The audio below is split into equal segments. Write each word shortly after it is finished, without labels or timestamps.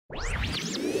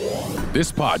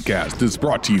This podcast is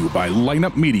brought to you by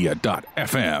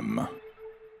lineupmedia.fm.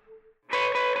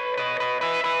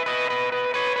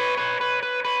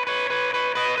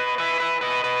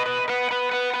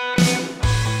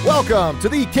 Welcome to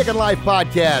the Kickin' Life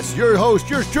Podcast. Your host,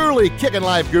 yours truly, Kickin'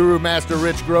 Life Guru, Master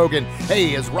Rich Grogan.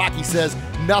 Hey, as Rocky says,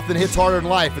 nothing hits harder in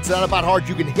life. It's not about how hard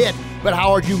you can hit, but how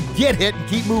hard you can get hit and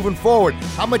keep moving forward.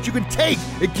 How much you can take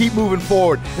and keep moving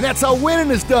forward. And that's how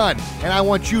winning is done. And I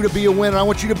want you to be a winner. I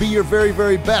want you to be your very,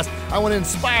 very best. I want to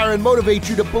inspire and motivate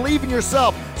you to believe in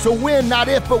yourself. So when, not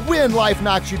if, but when life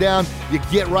knocks you down, you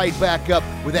get right back up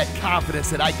with that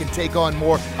confidence that I can take on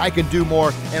more, I can do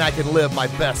more, and I can live my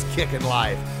best kickin'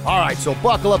 life. All right, so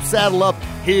buckle up, saddle up,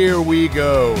 here we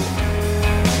go.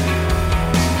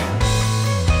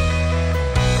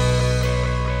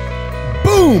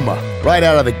 Boom! Right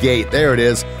out of the gate. There it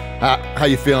is. How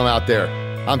you feeling out there?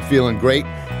 I'm feeling great.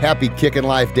 Happy Kickin'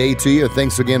 Life Day to you.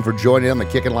 Thanks again for joining on the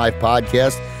Kickin' Life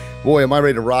Podcast. Boy, am I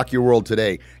ready to rock your world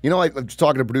today. You know, I was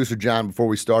talking to producer John before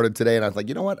we started today, and I was like,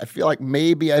 you know what? I feel like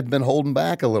maybe I've been holding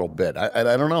back a little bit. I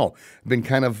don't know. I've been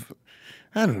kind of...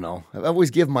 I don't know. I always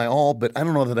give my all, but I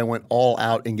don't know that I went all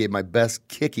out and gave my best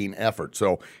kicking effort.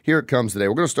 So here it comes today.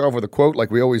 We're going to start off with a quote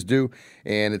like we always do,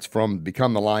 and it's from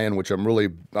Become the Lion, which I'm really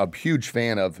a huge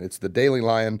fan of. It's the Daily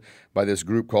Lion by this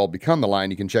group called Become the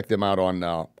Lion. You can check them out on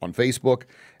Facebook.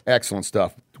 Excellent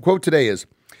stuff. The quote today is,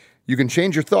 you can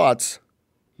change your thoughts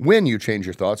when you change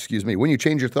your thoughts. When you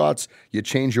change your thoughts, you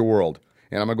change your world.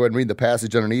 And I'm going to go ahead and read the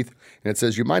passage underneath, and it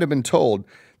says, you might have been told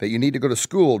that you need to go to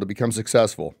school to become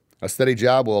successful. A steady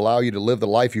job will allow you to live the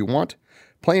life you want.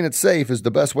 Playing it safe is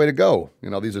the best way to go. You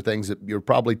know, these are things that you're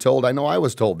probably told. I know I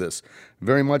was told this,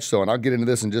 very much so, and I'll get into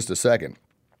this in just a second.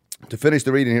 To finish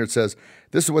the reading here, it says,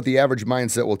 this is what the average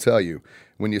mindset will tell you.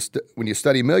 When you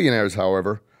study millionaires,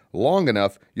 however, long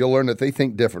enough, you'll learn that they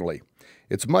think differently.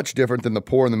 It's much different than the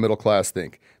poor and the middle class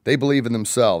think. They believe in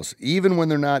themselves, even when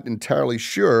they're not entirely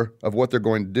sure of what they're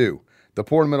going to do. The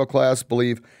poor and middle class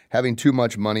believe having too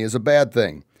much money is a bad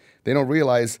thing. They don't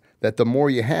realize that the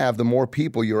more you have, the more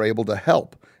people you're able to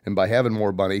help. And by having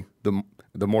more money,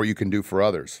 the more you can do for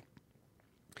others.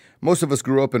 Most of us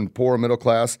grew up in poor middle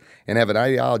class and have an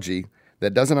ideology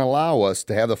that doesn't allow us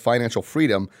to have the financial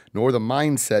freedom nor the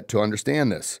mindset to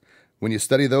understand this. When you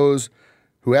study those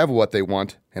who have what they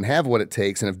want and have what it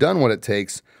takes and have done what it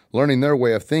takes, learning their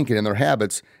way of thinking and their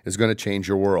habits is going to change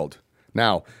your world.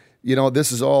 Now, you know,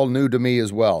 this is all new to me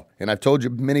as well. And I've told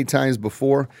you many times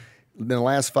before, in the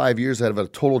last 5 years, I've had a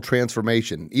total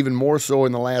transformation, even more so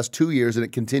in the last 2 years, and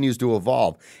it continues to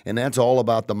evolve. And that's all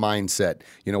about the mindset.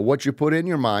 You know, what you put in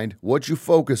your mind, what you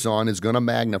focus on is going to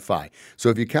magnify. So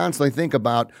if you constantly think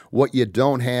about what you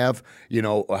don't have, you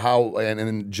know, how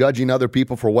and judging other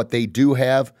people for what they do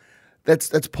have,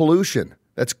 that's pollution.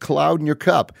 That's clouding your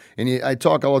cup. And I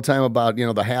talk all the time about, you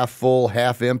know, the half full,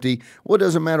 half empty. Well, it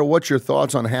doesn't matter what your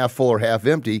thoughts on half full or half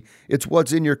empty. It's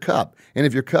what's in your cup. And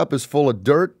if your cup is full of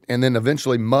dirt and then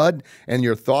eventually mud, and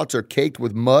your thoughts are caked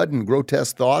with mud and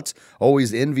grotesque thoughts,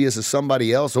 always envious of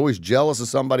somebody else, always jealous of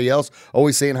somebody else,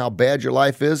 always saying how bad your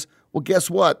life is, well, guess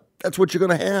what? That's what you're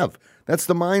going to have. That's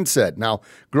the mindset. Now,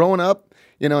 growing up,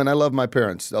 you know, and I love my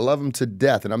parents. I love them to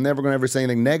death, and I'm never going to ever say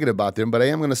anything negative about them, but I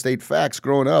am going to state facts.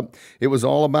 Growing up, it was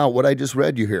all about what I just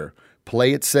read you here.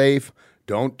 Play it safe.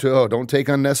 Don't take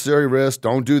unnecessary risks.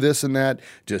 Don't do this and that.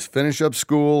 Just finish up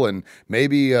school and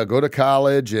maybe go to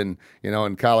college. And, you know,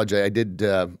 in college, I did,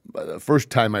 the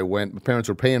first time I went, my parents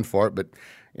were paying for it, but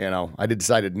you know, I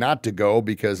decided not to go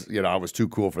because, you know, I was too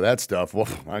cool for that stuff. Well,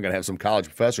 I'm going to have some college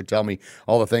professor tell me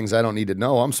all the things I don't need to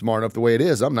know. I'm smart enough the way it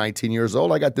is. I'm 19 years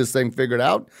old. I got this thing figured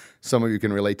out. Some of you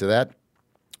can relate to that.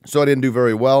 So I didn't do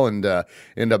very well and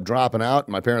end up dropping out.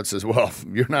 My parents says, well, if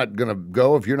you're not going to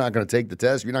go, if you're not going to take the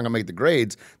test, if you're not going to make the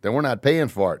grades, then we're not paying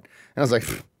for it. And I was like,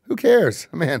 who cares?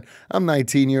 Man, I'm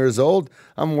 19 years old.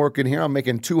 I'm working here. I'm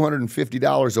making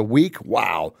 $250 a week.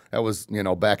 Wow. That was, you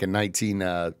know, back in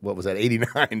 89.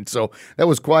 So that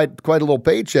was quite a little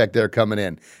paycheck there coming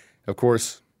in. Of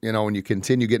course, you know, when you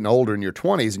continue getting older in your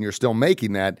 20s and you're still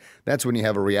making that, that's when you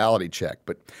have a reality check.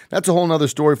 But that's a whole nother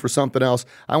story for something else.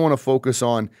 I want to focus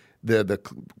on the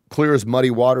clear as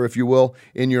muddy water, if you will,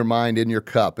 in your mind, in your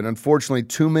cup. And unfortunately,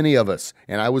 too many of us,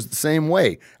 and I was the same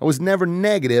way. I was never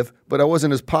negative, but I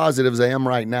wasn't as positive as I am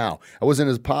right now. I wasn't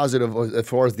as positive as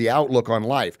far as the outlook on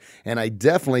life. And I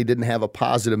definitely didn't have a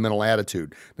positive mental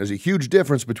attitude. There's a huge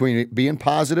difference between being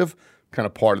positive, kind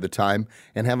of part of the time,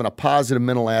 and having a positive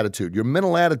mental attitude. Your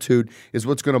mental attitude is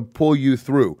what's going to pull you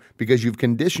through because you've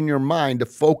conditioned your mind to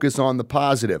focus on the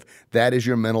positive. That is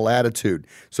your mental attitude.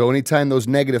 So anytime those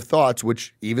negative thoughts,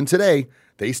 which even today,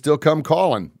 they still come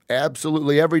calling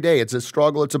absolutely every day. It's a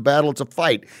struggle, it's a battle, it's a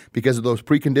fight because of those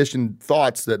preconditioned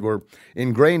thoughts that were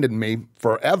ingrained in me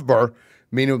forever,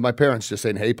 meaning with my parents just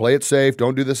saying, hey, play it safe,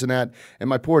 don't do this and that. And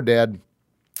my poor dad,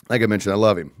 like I mentioned, I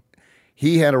love him.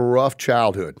 He had a rough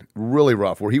childhood, really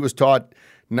rough, where he was taught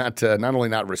not to not only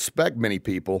not respect many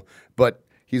people, but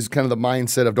he's kind of the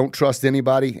mindset of don't trust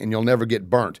anybody and you'll never get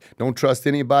burnt. Don't trust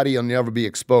anybody, you'll never be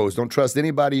exposed. Don't trust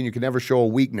anybody and you can never show a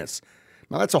weakness.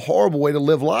 Now, that's a horrible way to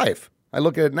live life. I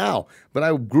look at it now, but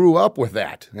I grew up with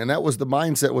that, and that was the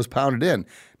mindset that was pounded in.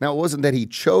 Now, it wasn't that he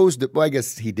chose to, well, I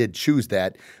guess he did choose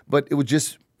that, but it was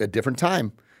just a different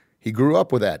time. He grew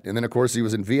up with that. And then, of course, he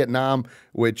was in Vietnam,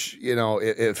 which,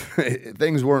 if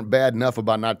things weren't bad enough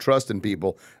about not trusting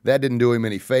people, that didn't do him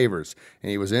any favors. And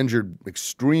he was injured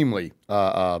extremely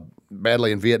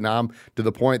badly in Vietnam to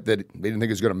the point that they didn't think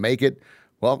he was going to make it.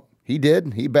 Well, he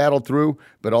did. He battled through,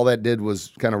 but all that did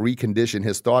was kind of recondition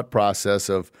his thought process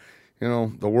of,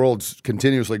 the world's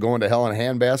continuously going to hell in a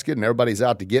handbasket and everybody's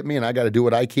out to get me and I got to do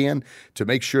what I can to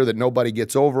make sure that nobody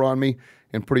gets over on me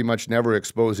and pretty much never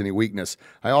expose any weakness.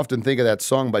 I often think of that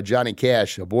song by Johnny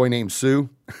Cash, A Boy Named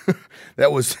Sue.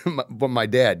 That was from my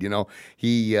dad,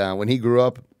 He, when he grew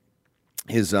up,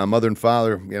 his mother and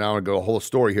father, I don't want to go a whole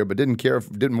story here, but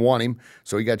didn't want him,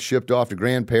 so he got shipped off to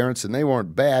grandparents, and they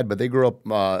weren't bad, but they grew up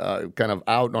kind of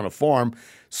out on a farm,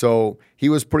 so he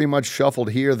was pretty much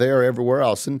shuffled here, there, everywhere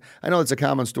else. And I know it's a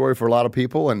common story for a lot of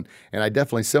people, and I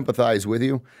definitely sympathize with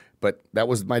you, but that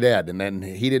was my dad, and then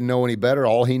he didn't know any better.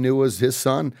 All he knew was his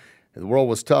son. The world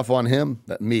was tough on him,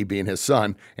 me being his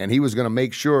son, and he was going to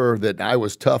make sure that I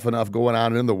was tough enough going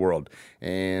out in the world.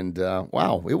 And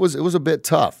wow, it was a bit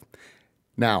tough.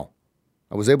 Now,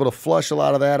 I was able to flush a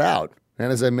lot of that out.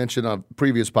 And as I mentioned on a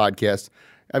previous podcast,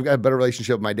 I've got a better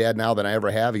relationship with my dad now than I ever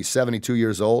have. He's 72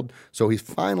 years old, so he's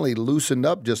finally loosened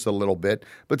up just a little bit.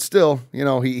 But still,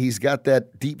 he's got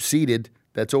that deep-seated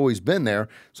that's always been there.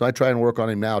 So I try and work on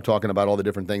him now, talking about all the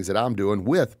different things that I'm doing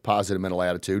with positive mental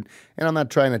attitude. And I'm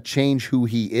not trying to change who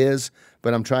he is,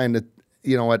 but I'm trying to,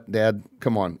 you know what, Dad,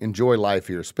 come on, enjoy life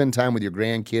here. Spend time with your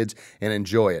grandkids and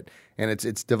enjoy it. And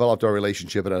it's developed our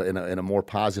relationship in a more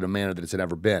positive manner than it's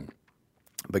ever been.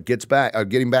 But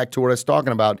getting back to what I was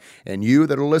talking about, and you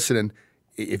that are listening,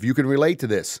 if you can relate to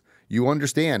this, you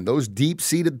understand those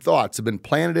deep-seated thoughts have been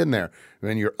planted in there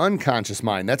in your unconscious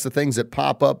mind. That's the things that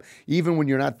pop up even when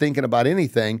you're not thinking about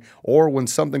anything, or when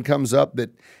something comes up that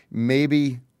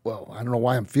maybe, well, I don't know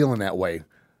why I'm feeling that way,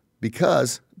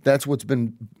 because that's what's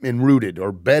been enrooted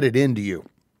or bedded into you,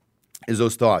 is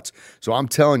those thoughts. So I'm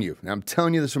telling you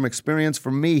this from experience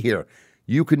from me here.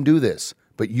 You can do this,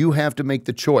 but you have to make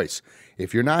the choice.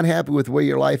 If you're not happy with the way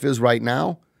your life is right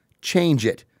now, change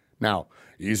it. Now,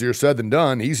 easier said than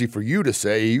done. Easy for you to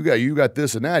say, you got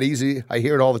this and that. Easy. I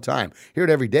hear it all the time. Hear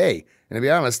it every day. And to be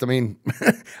honest, I'm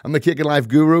the Kicking Life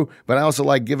guru, but I also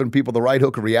like giving people the right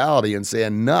hook of reality and say,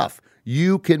 enough.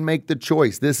 You can make the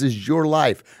choice. This is your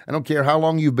life. I don't care how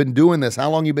long you've been doing this,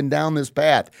 how long you've been down this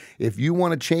path. If you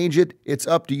want to change it, it's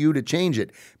up to you to change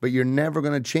it. But you're never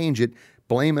going to change it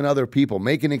blaming other people,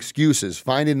 making excuses,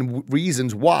 finding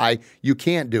reasons why you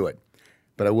can't do it.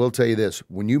 But I will tell you this,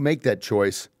 when you make that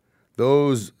choice,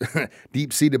 those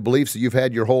deep-seated beliefs that you've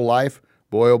had your whole life,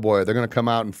 boy, oh boy, they're going to come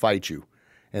out and fight you.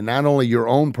 And not only your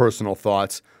own personal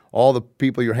thoughts, all the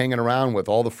people you're hanging around with,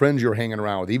 all the friends you're hanging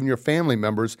around with, even your family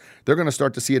members, they're going to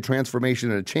start to see a transformation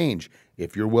and a change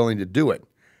if you're willing to do it.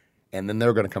 And then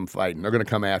they're going to come fighting. They're going to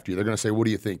come after you. They're going to say, what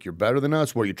do you think? You're better than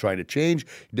us? What are you trying to change?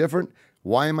 Different?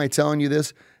 Why am I telling you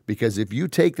this? Because if you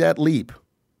take that leap,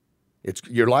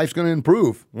 your life's going to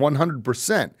improve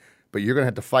 100%, but you're going to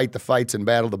have to fight the fights and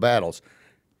battle the battles.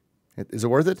 Is it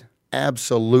worth it?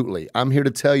 Absolutely. I'm here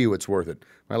to tell you it's worth it.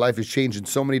 My life has changed in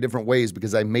so many different ways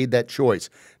because I made that choice.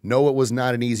 No, it was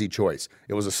not an easy choice.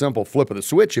 It was a simple flip of the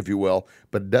switch, if you will,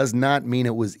 but it does not mean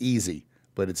it was easy,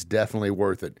 but it's definitely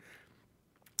worth it.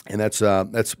 And that's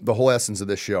the whole essence of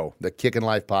this show, the Kickin'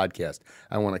 Life podcast.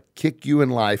 I want to kick you in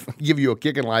life, give you a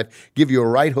kick in life, give you a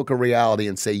right hook of reality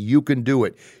and say you can do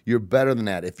it. You're better than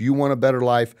that. If you want a better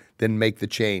life, then make the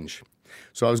change.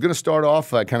 So I was going to start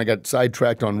off, I kind of got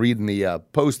sidetracked on reading the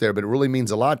post there, but it really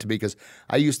means a lot to me because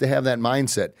I used to have that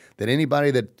mindset that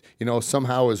anybody that,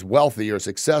 somehow is wealthy or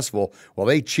successful, well,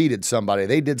 they cheated somebody,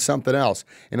 they did something else,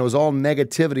 and it was all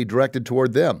negativity directed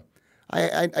toward them.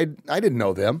 I didn't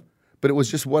know them, but it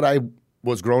was just what I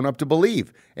was grown up to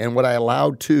believe and what I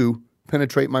allowed to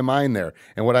penetrate my mind there.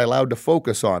 And what I allowed to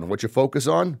focus on, what you focus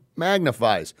on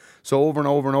magnifies. So over and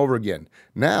over and over again.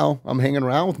 Now I'm hanging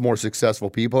around with more successful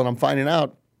people, and I'm finding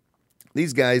out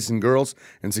these guys and girls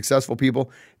and successful people,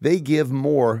 they give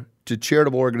more to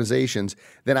charitable organizations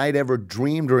than I'd ever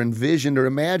dreamed or envisioned or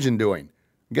imagined doing.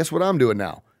 Guess what I'm doing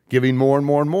now? Giving more and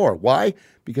more and more. Why?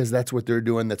 Because that's what they're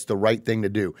doing. That's the right thing to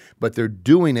do. But they're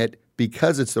doing it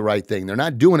because it's the right thing. They're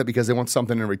not doing it because they want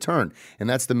something in return. And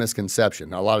that's the misconception.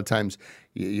 Now, a lot of times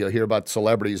you'll hear about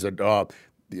celebrities that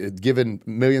giving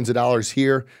millions of dollars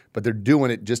here, but they're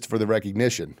doing it just for the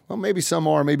recognition. Well, maybe some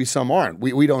are, maybe some aren't.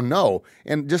 We don't know.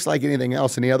 And just like anything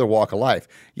else in the other walk of life,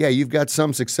 yeah, you've got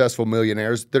some successful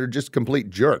millionaires that are just complete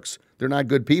jerks. They're not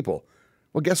good people.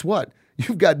 Well, guess what?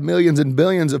 You've got millions and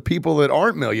billions of people that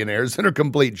aren't millionaires that are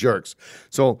complete jerks.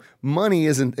 So money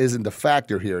isn't the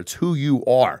factor here. It's who you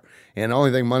are. And the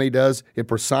only thing money does, it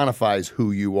personifies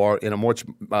who you are in a much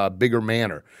bigger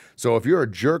manner. So if you're a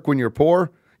jerk when you're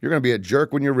poor, you're going to be a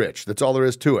jerk when you're rich. That's all there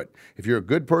is to it. If you're a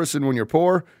good person when you're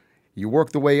poor, you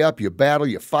work the way up, you battle,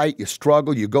 you fight, you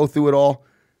struggle, you go through it all.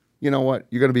 You know what?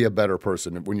 You're going to be a better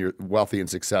person when you're wealthy and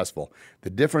successful. The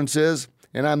difference is,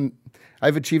 and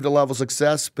I've achieved a level of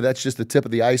success, but that's just the tip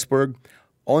of the iceberg.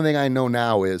 Only thing I know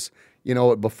now is,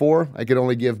 before I could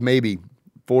only give maybe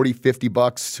 $40,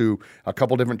 $50 to a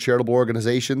couple different charitable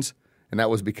organizations, and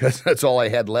that was because that's all I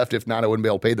had left. If not, I wouldn't be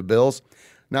able to pay the bills.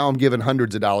 Now I'm giving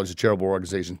hundreds of dollars to charitable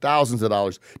organizations, thousands of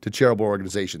dollars to charitable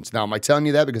organizations. Now, am I telling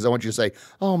you that because I want you to say,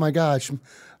 oh my gosh,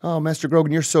 oh, Master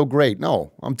Grogan, you're so great?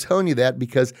 No, I'm telling you that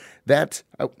because I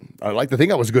like to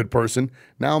think I was a good person.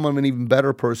 Now I'm an even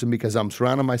better person because I'm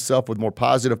surrounding myself with more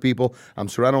positive people. I'm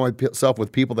surrounding myself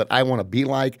with people that I want to be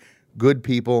like, good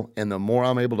people, and the more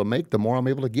I'm able to make, the more I'm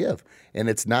able to give. And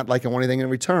it's not like I want anything in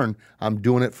return. I'm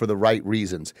doing it for the right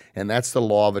reasons. And that's the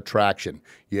law of attraction.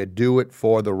 You do it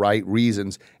for the right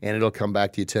reasons, and it'll come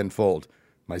back to you tenfold.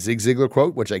 My Zig Ziglar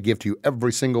quote, which I give to you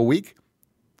every single week,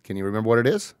 can you remember what it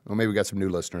is? Well, maybe we got some new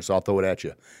listeners, so I'll throw it at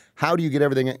you. How do you get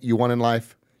everything you want in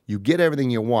life? You get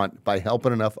everything you want by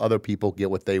helping enough other people get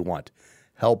what they want,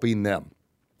 helping them.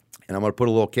 And I'm going to put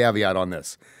a little caveat on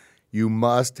this. You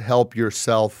must help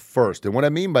yourself first. And what I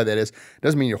mean by that is, it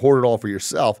doesn't mean you hoard it all for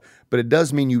yourself, but it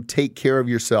does mean you take care of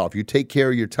yourself. You take care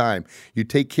of your time. You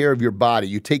take care of your body.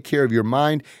 You take care of your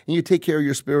mind, and you take care of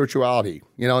your spirituality.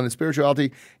 And in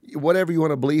spirituality, whatever you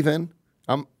want to believe in,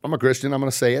 I'm a Christian. I'm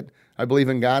going to say it. I believe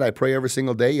in God. I pray every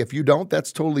single day. If you don't,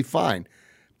 that's totally fine.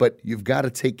 But you've got to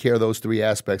take care of those three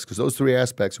aspects because those three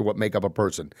aspects are what make up a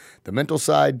person. The mental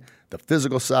side, the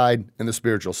physical side, and the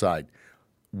spiritual side.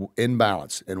 In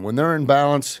balance. And when they're in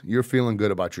balance, you're feeling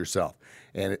good about yourself.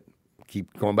 And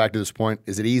keep going back to this point.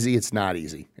 Is it easy? It's not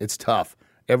easy. It's tough.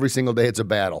 Every single day it's a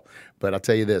battle. But I'll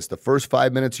tell you this, the first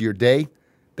 5 minutes of your day,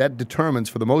 that determines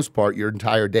for the most part your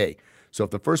entire day. So if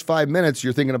the first 5 minutes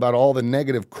you're thinking about all the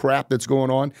negative crap that's going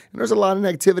on, and there's a lot of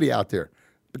negativity out there.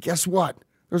 But guess what?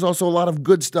 There's also a lot of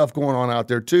good stuff going on out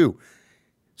there too.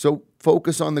 So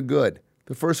focus on the good.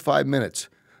 The first 5 minutes.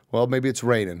 Well, maybe it's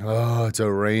raining. Oh, it's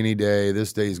a rainy day.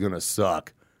 This day's going to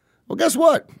suck. Well, guess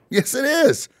what? Yes, it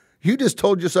is. You just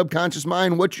told your subconscious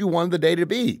mind what you wanted the day to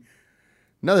be.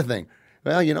 Another thing.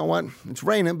 Well, you know what? It's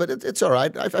raining, but it's all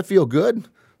right. I feel good.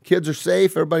 Kids are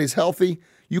safe. Everybody's healthy.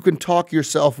 You can talk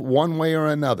yourself one way or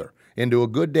another into a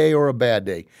good day or a bad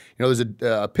day. There's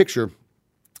a picture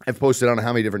I've posted on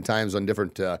how many different times on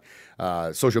different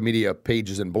social media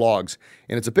pages and blogs,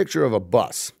 and it's a picture of a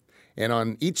bus. And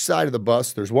on each side of the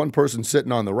bus, there's one person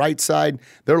sitting on the right side.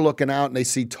 They're looking out and they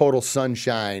see total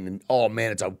sunshine. And, oh,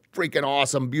 man, it's a freaking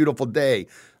awesome, beautiful day.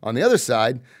 On the other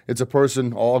side, it's a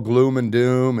person all gloom and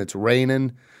doom. It's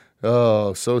raining.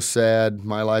 Oh, so sad.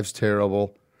 My life's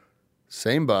terrible.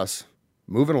 Same bus,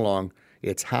 moving along.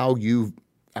 It's what you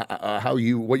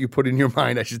put in your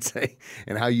mind, I should say,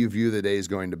 and how you view the day is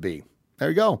going to be. There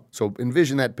you go. So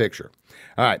envision that picture.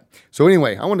 All right. So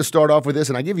anyway, I want to start off with this,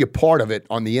 and I give you part of it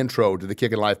on the intro to the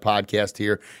Kickin' Life podcast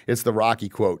here. It's the Rocky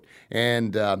quote.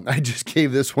 And I just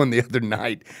gave this one the other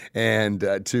night, and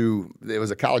it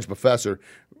was a college professor,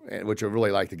 which I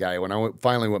really liked the guy. When I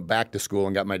finally went back to school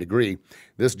and got my degree,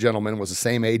 this gentleman was the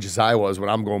same age as I was when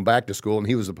I'm going back to school, and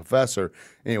he was a professor.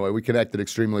 Anyway, we connected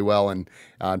extremely well, and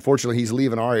unfortunately, he's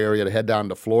leaving our area to head down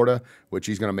to Florida, which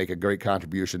he's going to make a great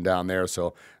contribution down there.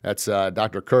 So that's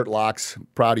Dr. Kurt Locks.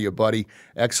 Proud of you, buddy.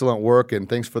 Excellent work, and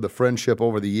thanks for the friendship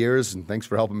over the years, and thanks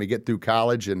for helping me get through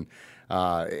college, and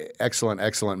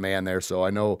excellent man there. So I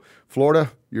know,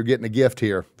 Florida, you're getting a gift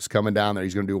here. He's coming down there.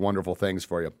 He's going to do wonderful things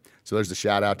for you. So there's the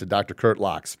shout out to Dr. Kurt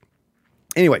Locks.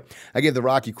 Anyway, I gave the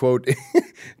Rocky quote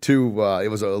to, it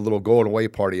was a little going away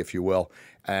party, if you will.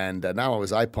 And not only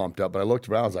was I pumped up, but I looked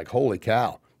around, I was like, holy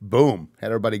cow, Boom,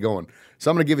 had everybody going. So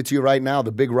I'm going to give it to you right now,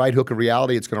 the big right hook of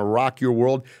reality. It's going to rock your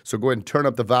world. So go ahead and turn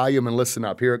up the volume and listen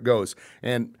up. Here it goes.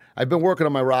 And I've been working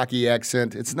on my Rocky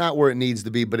accent. It's not where it needs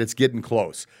to be, but it's getting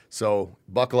close. So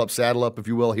buckle up, saddle up, if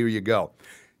you will. Here you go.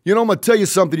 You know, I'm going to tell you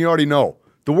something you already know.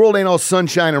 The world ain't all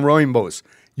sunshine and rainbows.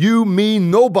 You, me,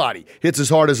 nobody hits as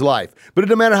hard as life. But it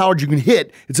doesn't matter how hard you can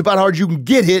hit. It's about how hard you can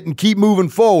get hit and keep moving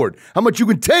forward. How much you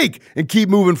can take and keep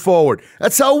moving forward.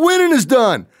 That's how winning is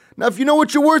done. Now, if you know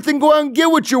what you're worth, then go out and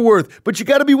get what you're worth. But you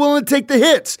got to be willing to take the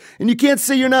hits. And you can't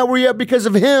say you're not where you're at because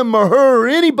of him or her or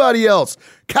anybody else.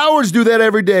 Cowards do that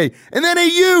every day. And that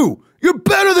ain't you. You're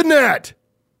better than that.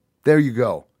 There you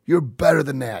go. You're better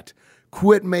than that.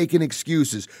 Quit making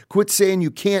excuses. Quit saying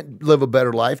you can't live a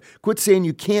better life. Quit saying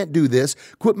you can't do this.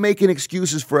 Quit making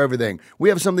excuses for everything. We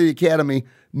have something at the Academy,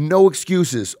 no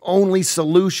excuses, only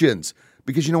solutions.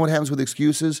 Because you know what happens with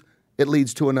excuses? It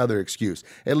leads to another excuse.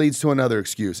 It leads to another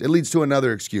excuse. It leads to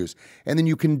another excuse. And then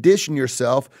you condition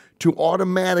yourself to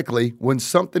automatically, when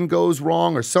something goes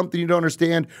wrong or something you don't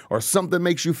understand or something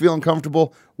makes you feel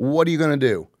uncomfortable, what are you going to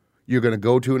do? You're going to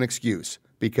go to an excuse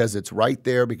because it's right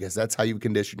there, because that's how you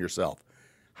condition yourself.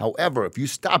 However, if you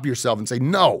stop yourself and say,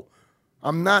 no,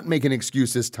 I'm not making an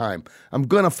excuse this time. I'm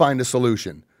going to find a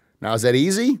solution. Now, is that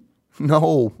easy?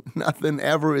 No, nothing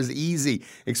ever is easy,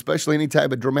 especially any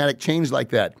type of dramatic change like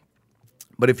that.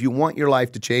 But if you want your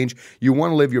life to change, you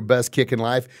want to live your best kicking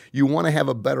life, you want to have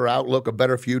a better outlook, a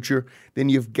better future, then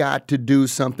you've got to do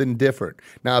something different.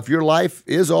 Now, if your life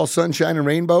is all sunshine and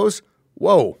rainbows,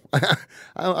 whoa, I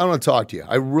want to talk to you.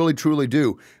 I really, truly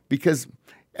do, because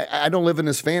I don't live in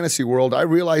this fantasy world. I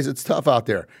realize it's tough out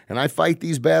there, and I fight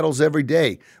these battles every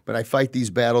day, but I fight these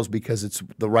battles because it's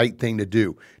the right thing to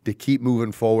do, to keep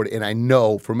moving forward, and I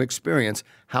know from experience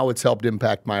how it's helped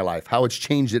impact my life, how it's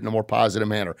changed it in a more positive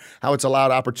manner, how it's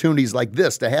allowed opportunities like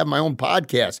this to have my own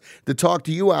podcast, to talk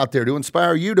to you out there, to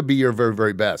inspire you to be your very,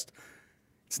 very best.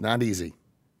 It's not easy.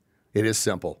 It is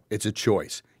simple. It's a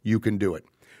choice. You can do it.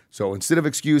 So instead of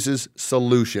excuses,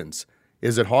 solutions.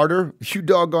 Is it harder? You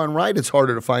doggone right it's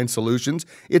harder to find solutions.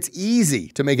 It's easy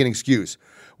to make an excuse.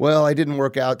 Well, I didn't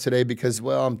work out today because,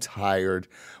 well, I'm tired.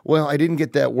 Well, I didn't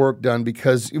get that work done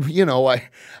because, you know, I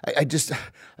just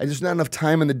not enough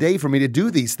time in the day for me to do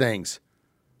these things.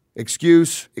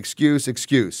 Excuse, excuse,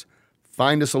 excuse.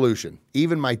 Find a solution.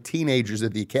 Even my teenagers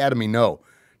at the Academy know.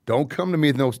 Don't come to me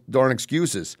with no darn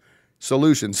excuses.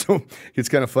 Solutions. So it's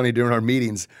kind of funny during our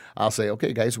meetings. I'll say,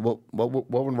 okay, guys, what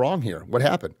went wrong here? What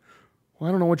happened? Well,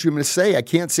 I don't know what you're going to say. I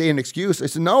can't say an excuse. I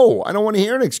said, no, I don't want to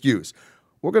hear an excuse.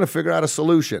 We're going to figure out a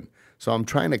solution. So I'm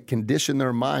trying to condition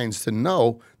their minds to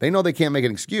know. They know they can't make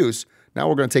an excuse. Now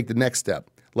we're going to take the next step.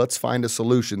 Let's find a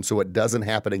solution so it doesn't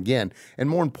happen again. And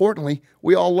more importantly,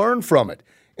 we all learn from it.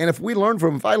 And if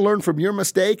I learn from your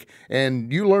mistake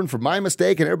and you learn from my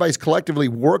mistake and everybody's collectively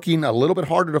working a little bit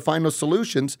harder to find those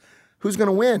solutions, who's going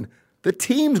to win? The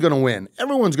team's going to win.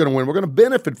 Everyone's going to win. We're going to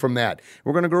benefit from that.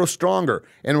 We're going to grow stronger,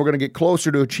 and we're going to get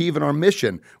closer to achieving our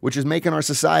mission, which is making our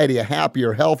society a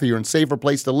happier, healthier, and safer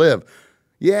place to live.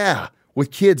 Yeah, with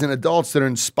kids and adults that are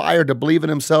inspired to believe in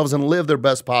themselves and live their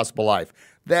best possible life.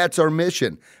 That's our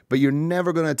mission. But you're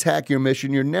never going to attack your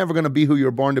mission. You're never going to be who you're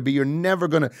born to be. You're never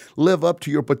going to live up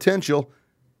to your potential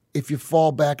if you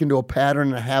fall back into a pattern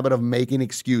and a habit of making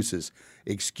excuses.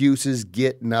 Excuses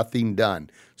get nothing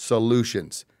done.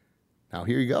 Solutions. Now,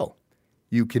 here you go.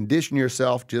 You condition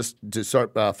yourself just to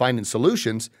start finding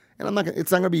solutions, and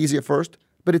it's not going to be easy at first,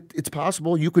 but it's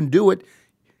possible. You can do it.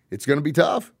 It's going to be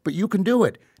tough, but you can do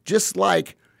it. Just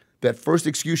like that first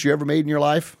excuse you ever made in your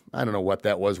life. I don't know what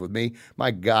that was with me.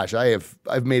 My gosh, I've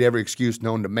made every excuse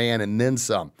known to man and then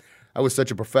some. I was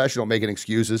such a professional making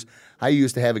excuses. I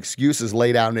used to have excuses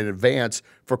laid out in advance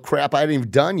for crap I hadn't even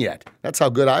done yet. That's how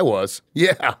good I was.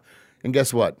 Yeah. And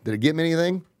guess what? Did it get me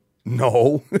anything?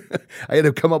 No. I had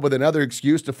to come up with another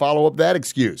excuse to follow up that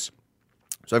excuse.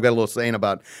 So I've got a little saying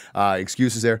about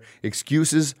excuses there.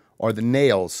 Excuses are the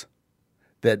nails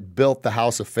that built the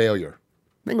house of failure.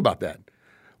 Think about that.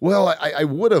 Well, I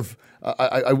would have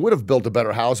built a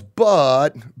better house,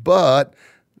 but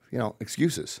you know,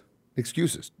 excuses.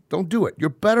 Don't do it. You're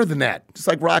better than that. Just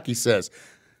like Rocky says,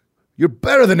 you're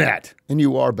better than that, and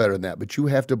you are better than that. But you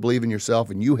have to believe in yourself,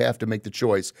 and you have to make the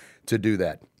choice to do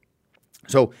that.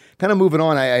 So kind of moving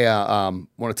on, I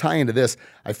want to tie into this.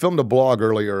 I filmed a blog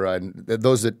earlier, and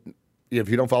those that, if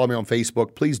you don't follow me on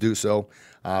Facebook, please do so.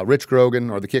 Rich Grogan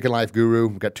or the Kickin' Life Guru.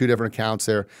 We've got 2 different accounts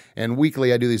there. And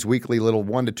weekly, I do these weekly little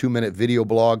 1 to 2 minute video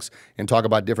blogs and talk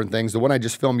about different things. The one I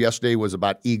just filmed yesterday was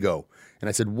about ego. And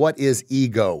I said, what is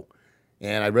ego?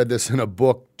 And I read this in a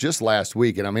book just last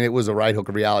week. And I mean, it was a right hook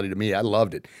of reality to me. I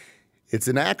loved it. It's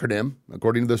an acronym,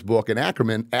 according to this book, an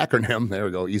acronym, there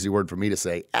we go, easy word for me to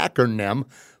say, acronym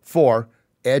for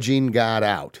edging God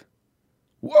out.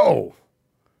 Whoa,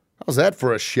 how's that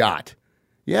for a shot?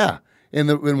 Yeah,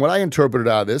 and what I interpreted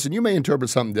out of this, and you may interpret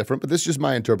something different, but this is just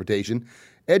my interpretation,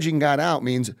 edging God out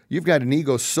means you've got an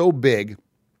ego so big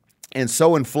and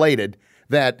so inflated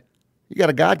that you got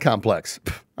a God complex.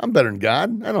 I'm better than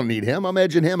God. I don't need him. I'm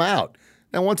edging him out.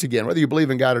 Now, once again, whether you believe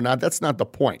in God or not, that's not the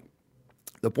point.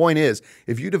 The point is,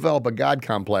 if you develop a God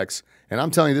complex, and I'm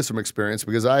telling you this from experience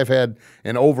because I've had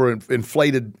an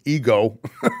overinflated ego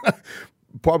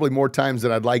probably more times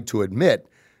than I'd like to admit.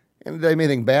 And did I make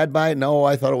anything bad by it? No,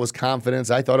 I thought it was confidence.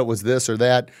 I thought it was this or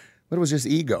that, but it was just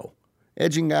ego.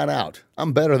 Edging God out.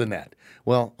 I'm better than that.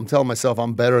 Well, I'm telling myself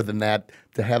I'm better than that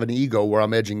to have an ego where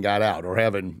I'm edging God out or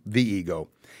having the ego.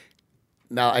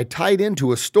 Now, I tied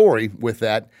into a story with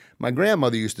that. My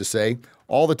grandmother used to say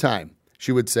all the time,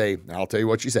 she would say, I'll tell you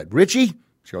what she said, Richie,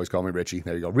 she always called me Richie.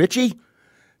 There you go. Richie,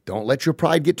 don't let your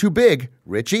pride get too big.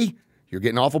 Richie, you're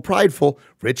getting awful prideful.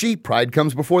 Richie, pride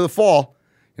comes before the fall.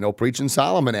 You know, preaching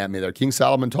Solomon at me there. King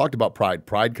Solomon talked about pride.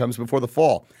 Pride comes before the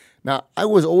fall. Now, I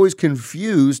was always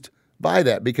confused by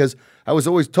that because I was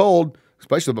always told,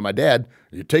 especially by my dad,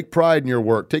 you take pride in your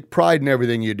work, take pride in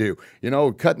everything you do. You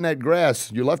know, cutting that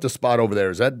grass, you left a spot over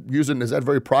there. Is that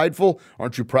very prideful?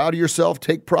 Aren't you proud of yourself?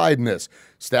 Take pride in this.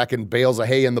 Stacking bales of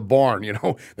hay in the barn, you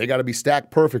know, they got to be stacked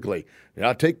perfectly.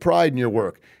 Take pride in your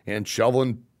work. And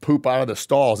shoveling poop out of the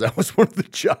stalls, that was one of the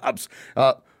jobs.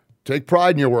 Take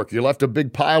pride in your work. You left a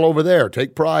big pile over there.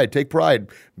 Take pride.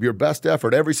 Your best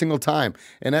effort every single time.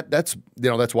 And that's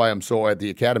why I'm so at the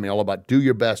academy all about do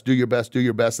your best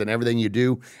in everything you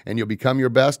do, and you'll become your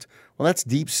best. Well, that's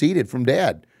deep-seated from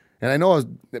Dad. And I know I was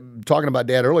talking about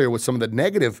Dad earlier with some of the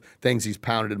negative things he's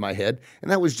pounded in my head, and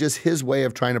that was just his way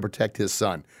of trying to protect his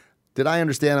son. Did I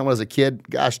understand that when I was a kid?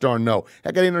 Gosh darn no.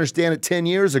 Heck, I didn't understand it 10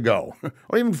 years ago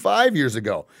or even 5 years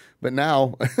ago. But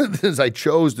now, as I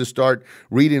chose to start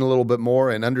reading a little bit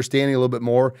more and understanding a little bit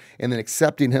more and then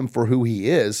accepting him for who he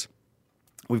is,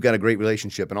 we've got a great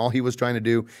relationship. And all he was trying to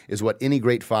do is what any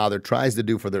great father tries to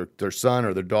do for their son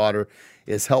or their daughter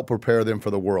is help prepare them for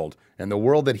the world. And the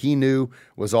world that he knew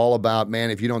was all about,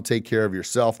 man, if you don't take care of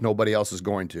yourself, nobody else is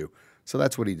going to. So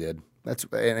that's what he did.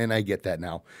 And I get that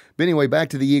now. But anyway, back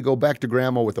to the ego, back to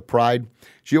Grandma with the pride.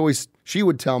 She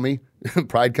would tell me,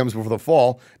 pride comes before the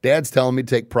fall. Dad's telling me to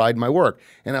take pride in my work.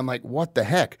 And I'm like, what the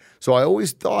heck? So I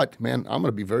always thought, man, I'm going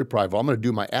to be very prideful. I'm going to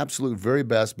do my absolute very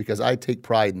best because I take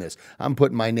pride in this. I'm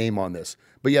putting my name on this.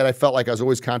 But yet I felt like I was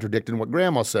always contradicting what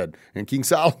Grandma said and King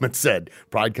Solomon said.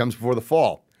 Pride comes before the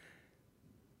fall.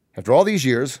 After all these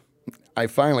years, I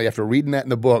finally, after reading that in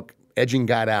the book, Edging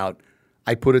God Out,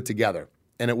 I put it together.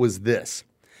 And it was this.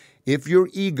 If your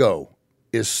ego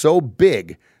is so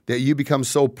big that you become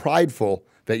so prideful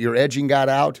that you're edging God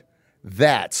out,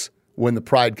 that's when the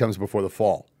pride comes before the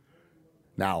fall.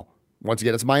 Now, once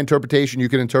again, it's my interpretation. You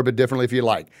can interpret differently if you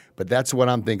like, but that's what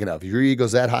I'm thinking of. If your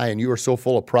ego's that high and you are so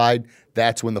full of pride,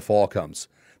 that's when the fall comes.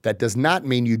 That does not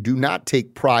mean you do not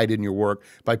take pride in your work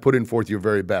by putting forth your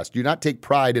very best. Do not take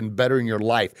pride in bettering your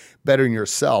life, bettering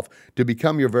yourself to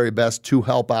become your very best to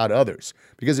help out others.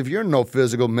 Because if you're in no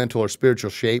physical, mental, or spiritual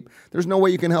shape, there's no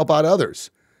way you can help out others.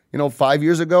 5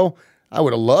 years ago, I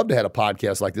would have loved to have had a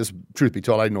podcast like this. Truth be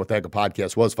told, I didn't know what the heck a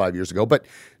podcast was 5 years ago, but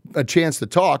a chance to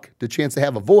talk, the chance to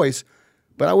have a voice,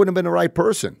 but I wouldn't have been the right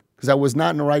person because I was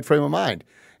not in the right frame of mind.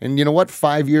 And you know what?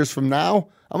 5 years from now,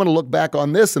 I'm going to look back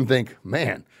on this and think,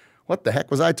 man, what the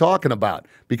heck was I talking about?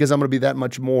 Because I'm going to be that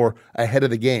much more ahead of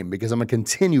the game because I'm going to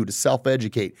continue to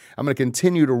self-educate. I'm going to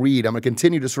continue to read. I'm going to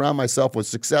continue to surround myself with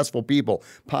successful people,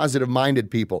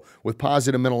 positive-minded people with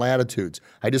positive mental attitudes.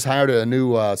 I just hired a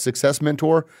new success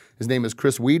mentor. His name is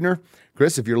Chris Wiedner.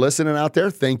 Chris, if you're listening out there,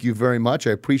 thank you very much.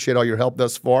 I appreciate all your help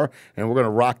thus far, and we're going to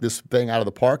rock this thing out of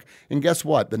the park. And guess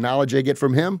what? The knowledge I get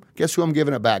from him, guess who I'm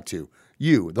giving it back to?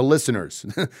 You, the listeners.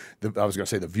 I was going to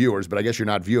say the viewers, but I guess you're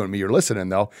not viewing me. You're listening,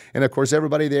 though. And, of course,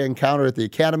 everybody they encounter at the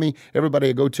academy, everybody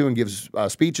I go to and gives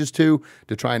speeches to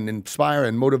try and inspire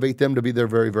and motivate them to be their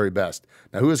very, very best.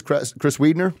 Now, who is Chris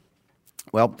Wiedner?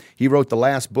 Well, he wrote the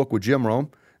last book with Jim Rohn,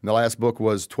 and the last book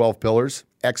was 12 Pillars.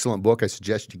 Excellent book. I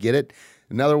suggest you get it.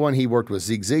 Another one, he worked with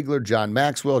Zig Ziglar, John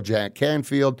Maxwell, Jack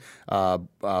Canfield,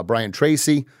 Brian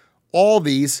Tracy. All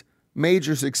these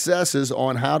major successes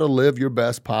on how to live your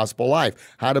best possible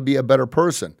life, how to be a better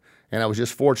person. And I was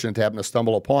just fortunate to happen to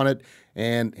stumble upon it.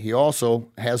 And he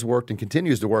also has worked and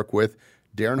continues to work with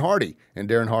Darren Hardy. And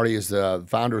Darren Hardy is the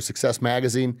founder of Success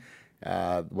Magazine.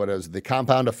 What is The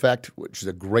Compound Effect, which is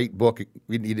a great book.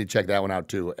 You need to check that one out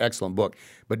too. Excellent book.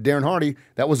 But Darren Hardy,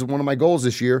 that was one of my goals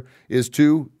this year, is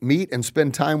to meet and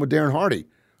spend time with Darren Hardy.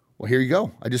 Well, here you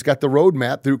go. I just got the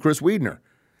roadmap through Chris Wiedner.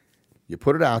 You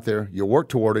put it out there, you work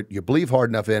toward it, you believe hard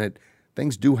enough in it,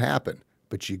 things do happen.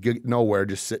 But you get nowhere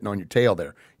just sitting on your tail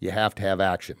there. You have to have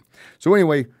action. So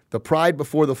anyway, the pride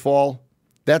before the fall,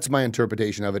 that's my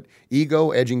interpretation of it.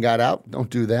 Ego, edging God out, don't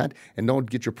do that. And don't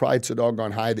get your pride so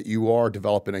doggone high that you are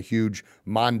developing a huge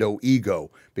mondo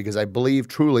ego. Because I believe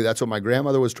truly that's what my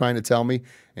grandmother was trying to tell me.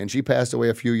 And she passed away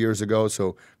a few years ago.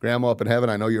 So Grandma up in heaven,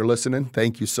 I know you're listening.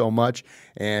 Thank you so much.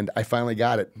 And I finally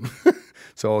got it.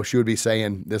 So she would be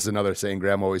saying, this is another saying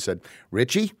Grandma always said,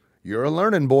 Richie, you're a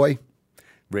learning boy.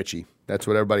 Richie. That's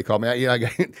what everybody called me.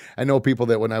 I know people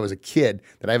that when I was a kid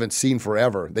that I haven't seen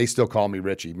forever, they still call me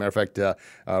Richie. Matter of fact,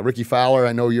 Ricky Fowler,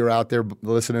 I know you're out there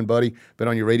listening, buddy. Been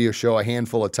on your radio show a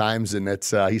handful of times, and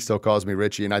it's he still calls me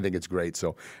Richie, and I think it's great.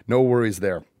 So no worries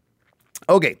there.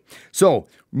 Okay, so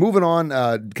moving on,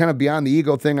 kind of beyond the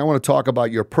ego thing, I want to talk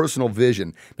about your personal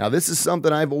vision. Now, this is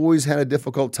something I've always had a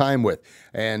difficult time with,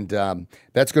 and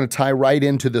that's going to tie right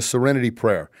into the Serenity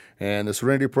Prayer. And the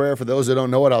Serenity Prayer, for those that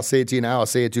don't know it, I'll say it to you now, I'll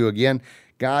say it to you again.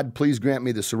 God, please grant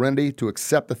me the serenity to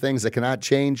accept the things that cannot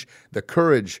change, the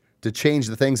courage to change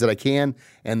the things that I can,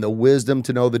 and the wisdom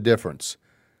to know the difference.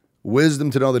 Wisdom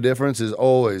to know the difference has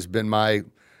always been my,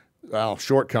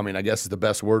 shortcoming, I guess is the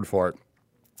best word for it.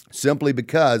 Simply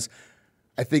because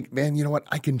I think, man, you know what?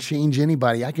 I can change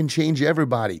anybody. I can change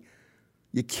everybody.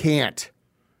 You can't.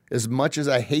 As much as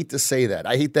I hate to say that.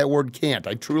 I hate that word can't.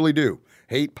 I truly do.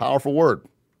 Hate, powerful word.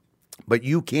 But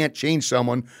you can't change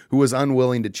someone who is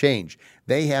unwilling to change.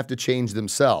 They have to change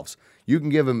themselves. You can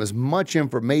give them as much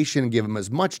information, give them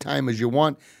as much time as you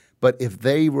want, but if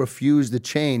they refuse to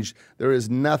change, there is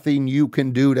nothing you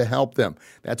can do to help them.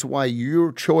 That's why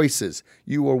your choices,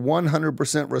 you are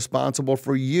 100% responsible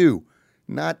for you.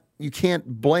 You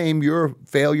can't blame your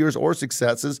failures or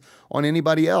successes on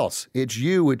anybody else. It's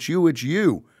you, it's you, it's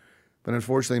you. But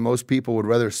unfortunately, most people would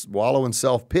rather wallow in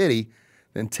self-pity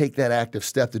than take that active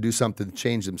step to do something to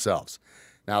change themselves.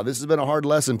 Now, this has been a hard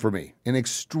lesson for me, an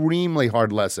extremely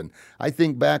hard lesson. I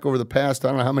think back over the past, I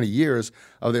don't know how many years,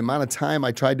 of the amount of time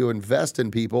I tried to invest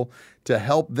in people to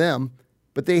help them,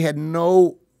 but they had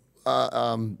no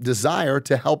desire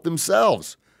to help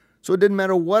themselves. So it didn't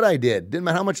matter what I did. Didn't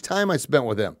matter how much time I spent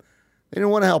with them. They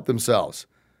didn't want to help themselves.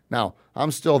 Now,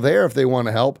 I'm still there if they want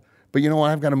to help, but you know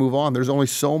what? I've got to move on. There's only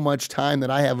so much time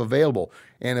that I have available.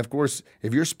 And of course,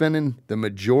 if you're spending the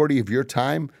majority of your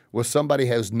time with somebody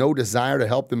who has no desire to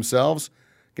help themselves,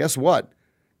 guess what?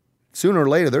 Sooner or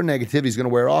later, their negativity is going to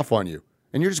wear off on you.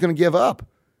 And you're just going to give up.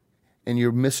 And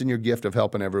you're missing your gift of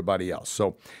helping everybody else.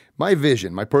 So my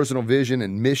vision, my personal vision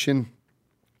and mission,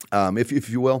 if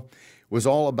you will, was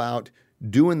all about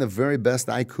doing the very best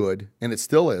I could, and it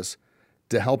still is,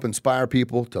 to help inspire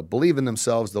people to believe in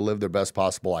themselves, to live their best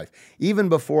possible life. Even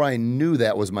before I knew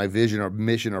that was my vision or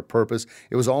mission or purpose,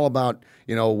 it was all about,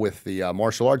 with the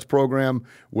martial arts program,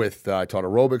 I taught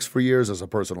aerobics for years as a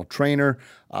personal trainer,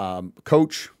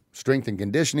 coach, strength and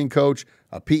conditioning coach,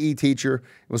 a PE teacher.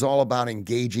 It was all about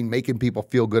engaging, making people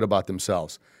feel good about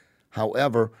themselves.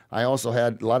 However, I also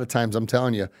had, a lot of times, I'm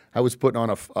telling you, I was putting on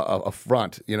a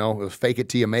front, it was fake it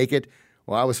till you make it.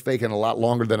 Well, I was faking a lot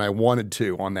longer than I wanted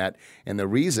to on that. And the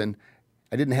reason,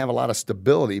 I didn't have a lot of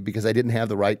stability because I didn't have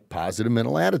the right positive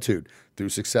mental attitude through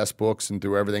success books and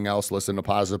through everything else, listening to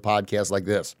positive podcasts like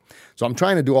this. So I'm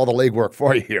trying to do all the legwork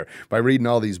for you here by reading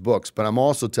all these books. But I'm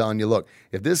also telling you, look,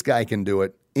 if this guy can do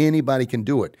it, anybody can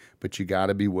do it. But you got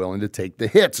to be willing to take the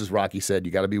hits, as Rocky said.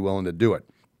 You got to be willing to do it.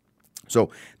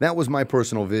 So that was my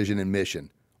personal vision and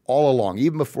mission all along.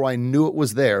 Even before I knew it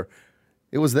was there,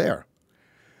 it was there.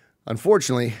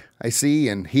 Unfortunately, I see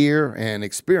and hear and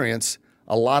experience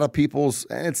a lot of people's,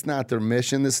 and it's not their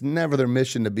mission. It's never their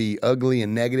mission to be ugly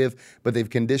and negative, but they've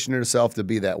conditioned themselves to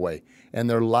be that way. And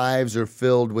their lives are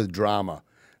filled with drama.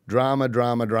 Drama.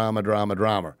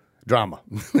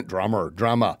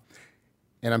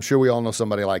 And I'm sure we all know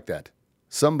somebody like that.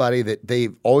 Somebody that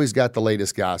they've always got the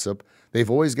latest gossip. They've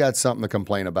always got something to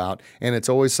complain about, and it's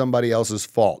always somebody else's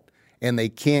fault. And they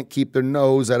can't keep their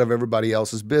nose out of everybody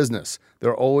else's business.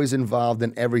 They're always involved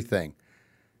in everything.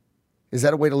 Is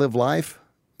that a way to live life?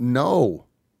 No,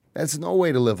 that's no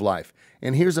way to live life.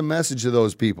 And here's a message to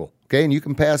those people, okay? And you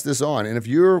can pass this on. And if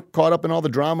you're caught up in all the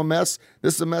drama mess,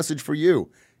 this is a message for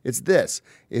you. It's this.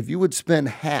 If you would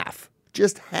spend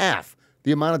just half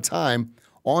the amount of time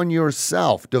on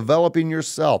yourself, developing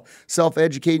yourself,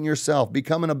 self-educating yourself,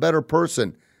 becoming a better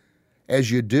person, as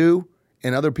you do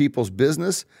in other people's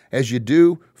business, as you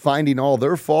do finding all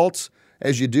their faults,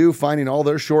 as you do finding all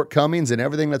their shortcomings and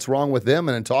everything that's wrong with them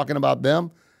and then talking about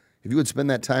them, if you would spend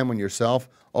that time on yourself,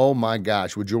 oh my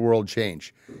gosh, would your world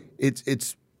change?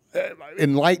 It's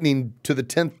enlightening to the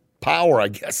 10th power, I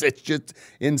guess. It's just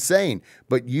insane.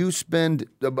 But you spend,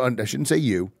 I shouldn't say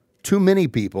you, too many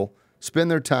people spend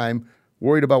their time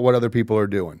worried about what other people are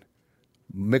doing,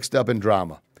 mixed up in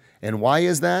drama. And why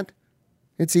is that?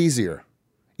 It's easier.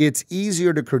 It's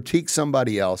easier to critique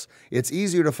somebody else. It's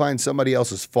easier to find somebody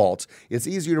else's faults. It's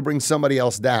easier to bring somebody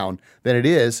else down than it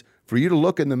is for you to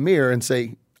look in the mirror and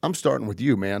say, I'm starting with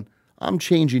you, man. I'm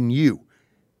changing you.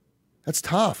 That's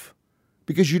tough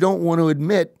because you don't want to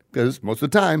admit, because most of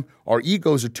the time our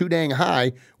egos are too dang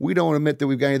high, we don't admit that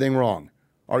we've got anything wrong.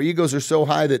 Our egos are so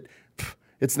high that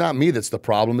it's not me that's the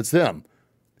problem, it's them.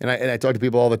 And I talk to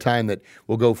people all the time that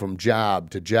will go from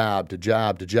job to job to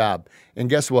job to job. And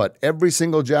guess what? Every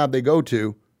single job they go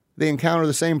to, they encounter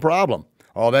the same problem.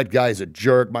 Oh, that guy's a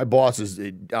jerk. My boss is,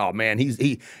 oh man,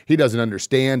 he doesn't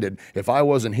understand. And if I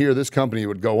wasn't here, this company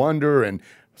would go under. And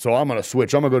so I'm going to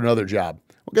switch. I'm going to go to another job.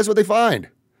 Well, guess what they find?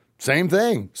 Same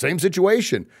thing, same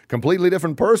situation, completely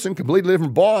different person, completely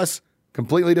different boss,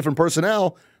 completely different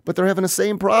personnel, but they're having the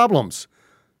same problems.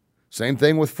 Same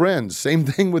thing with friends, same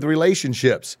thing with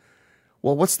relationships.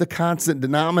 Well, what's the constant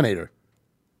denominator?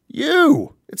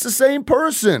 You. It's the same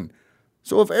person.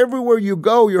 So if everywhere you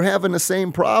go you're having the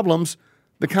same problems,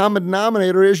 the common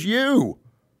denominator is you.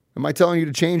 Am I telling you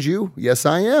to change you? Yes,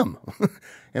 I am.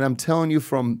 And I'm telling you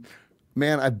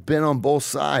man, I've been on both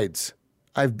sides.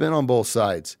 I've been on both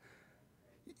sides.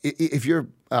 If you're,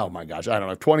 oh my gosh, I don't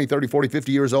know, 20, 30, 40,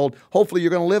 50 years old, hopefully you're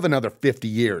going to live another 50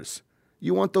 years.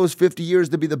 You want those 50 years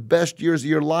to be the best years of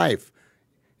your life.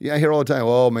 Yeah, I hear all the time,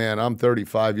 oh man, I'm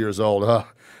 35 years old.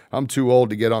 I'm too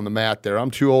old to get on the mat there. I'm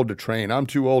too old to train. I'm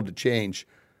too old to change.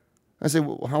 I say,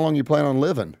 well, how long you plan on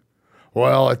living?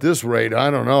 Well, at this rate, I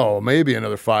don't know, maybe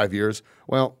another 5 years.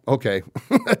 Well, okay,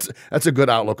 that's a good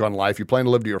outlook on life. You plan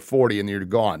to live to your 40 and you're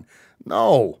gone.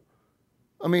 No.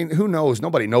 I mean, who knows?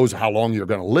 Nobody knows how long you're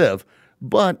going to live.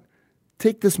 But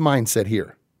take this mindset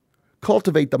here.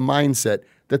 Cultivate the mindset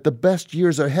that the best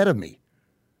years are ahead of me.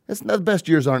 It's not the best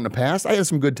years aren't in the past. I had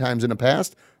some good times in the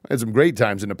past. I had some great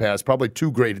times in the past, probably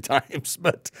too great times.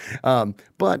 But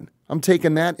I'm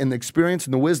taking that and the experience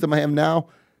and the wisdom I have now,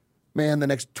 man, the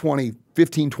next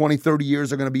 15, 20, 30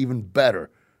 years are going to be even better.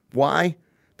 Why?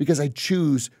 Because I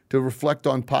choose to reflect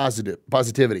on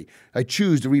positivity. I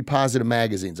choose to read positive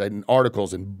magazines and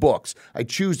articles and books. I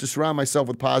choose to surround myself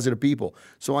with positive people.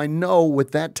 So I know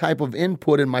with that type of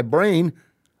input in my brain,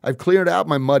 I've cleared out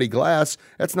my muddy glass.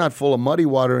 That's not full of muddy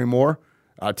water anymore.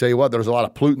 I'll tell you what, there's a lot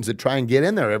of pollutants that try and get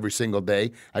in there every single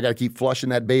day. I got to keep flushing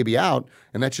that baby out,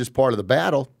 and that's just part of the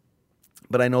battle.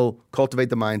 But I know, cultivate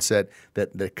the mindset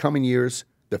that the coming years,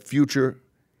 the future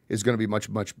is going to be much,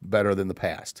 much better than the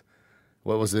past.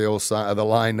 What was the old the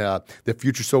line, the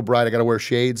future's so bright, I got to wear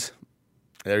shades?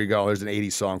 There you go. There's an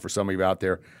 80s song for some of you out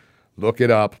there. Look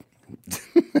it up.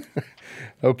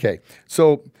 Okay,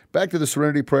 so back to the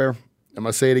Serenity Prayer. I'm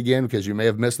going to say it again because you may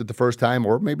have missed it the first time,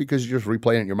 or maybe because you're just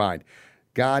replaying it in your mind.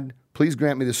 God, please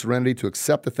grant me the serenity to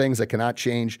accept the things I cannot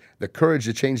change, the courage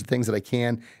to change the things that I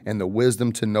can, and the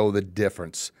wisdom to know the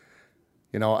difference.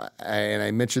 You know, and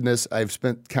I mentioned this, I've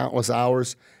spent countless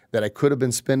hours that I could have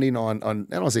been spending on I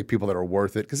don't want to say people that are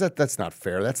worth it, because that's not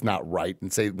fair. That's not right,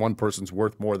 and say one person's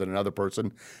worth more than another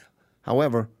person.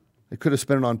 However, I could have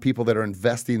spent it on people that are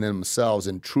investing in themselves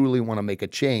and truly want to make a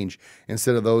change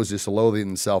instead of those just loathing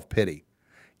and self-pity.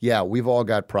 Yeah, we've all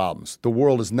got problems. The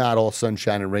world is not all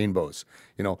sunshine and rainbows.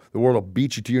 You know, the world will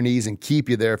beat you to your knees and keep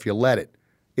you there if you let it.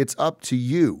 It's up to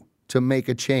you to make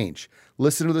a change.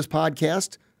 Listen to this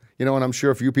podcast, you know, and I'm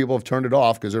sure a few people have turned it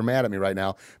off because they're mad at me right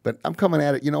now, but I'm coming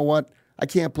at it, you know what? I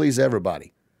can't please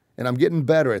everybody, and I'm getting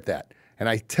better at that. And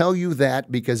I tell you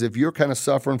that because if you're kind of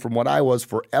suffering from what I was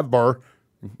forever,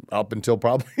 up until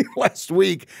probably last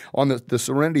week on the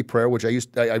Serenity Prayer, which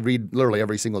I read literally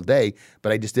every single day,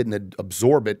 but I just didn't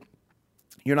absorb it,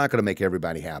 you're not going to make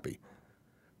everybody happy.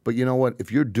 But you know what?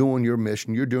 If you're doing your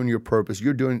mission, you're doing your purpose,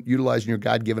 you're utilizing your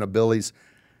God-given abilities,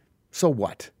 so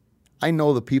what? I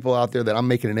know the people out there that I'm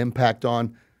making an impact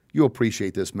on, you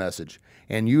appreciate this message.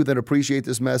 And you that appreciate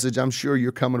this message, I'm sure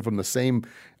you're coming from the same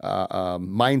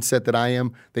mindset that I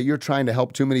am, that you're trying to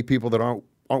help too many people that aren't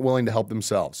willing to help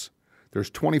themselves. There's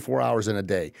 24 hours in a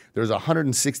day. There's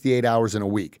 168 hours in a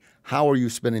week. How are you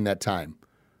spending that time?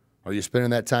 Are you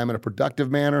spending that time in a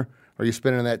productive manner? Or are you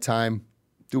spending that time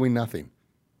doing nothing?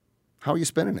 How are you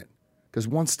spending it? Because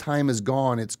once time is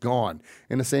gone, it's gone.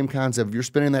 In the same concept, if you're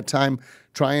spending that time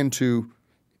trying to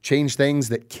change things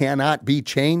that cannot be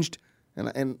changed,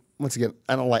 and once again,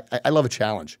 I love a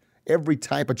challenge. every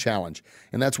type of challenge.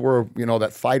 And that's where,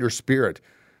 that fighter spirit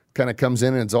kind of comes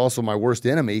in, and it's also my worst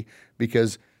enemy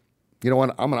because, you know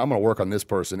what, I'm gonna work on this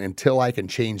person until I can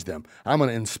change them. I'm going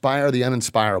to inspire the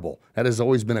uninspirable. That has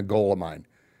always been a goal of mine.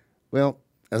 Well,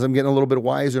 as I'm getting a little bit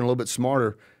wiser and a little bit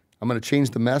smarter, I'm going to change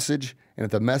the message, and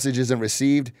if the message isn't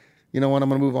received, you know what, I'm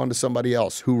going to move on to somebody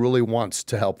else who really wants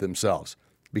to help themselves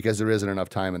because there isn't enough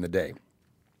time in the day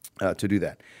to do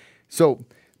that. So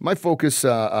my focus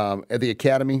at the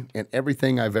Academy and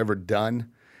everything I've ever done,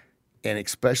 and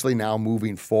especially now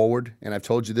moving forward, and I've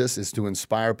told you this, is to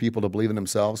inspire people to believe in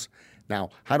themselves. Now,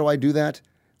 how do I do that?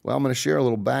 Well, I'm going to share a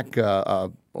little back, 3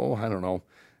 or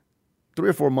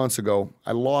 4 months ago,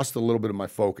 I lost a little bit of my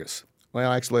focus.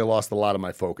 Well, actually, I lost a lot of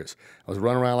my focus. I was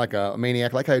running around like a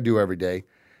maniac, like I do every day,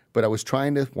 but I was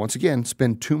trying to, once again,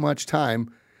 spend too much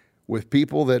time with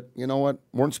people that,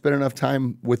 weren't spending enough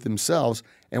time with themselves.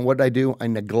 And what did I do? I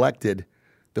neglected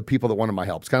the people that wanted my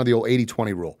help. It's kind of the old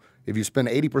 80-20 rule. If you spend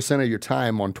 80% of your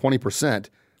time on 20%,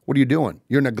 what are you doing?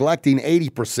 You're neglecting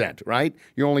 80%, right?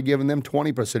 You're only giving them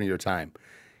 20% of your time.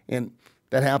 And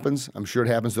that happens. I'm sure it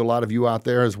happens to a lot of you out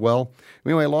there as well.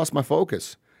 Anyway, I lost my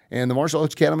focus. And the Martial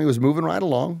Arts Academy was moving right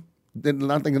along.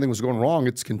 Not thinking anything was going wrong.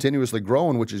 It's continuously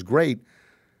growing, which is great.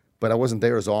 But I wasn't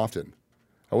there as often.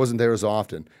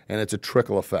 And it's a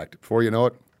trickle effect. Before you know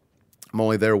it, I'm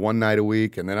only there one night a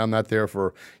week, and then I'm not there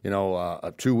for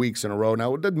 2 weeks in a row.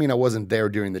 Now, it doesn't mean I wasn't there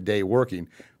during the day working,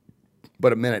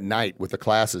 but it meant at night with the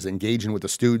classes, engaging with the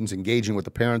students, engaging with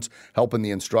the parents, helping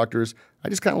the instructors. I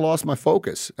just kind of lost my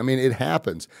focus. I mean, it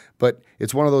happens, but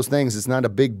it's one of those things. It's not a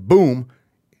big boom,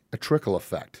 a trickle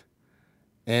effect.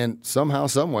 And somehow,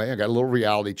 some way, I got a little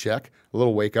reality check, a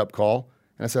little wake-up call,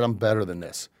 and I said, I'm better than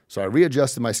this. So I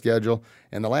readjusted my schedule,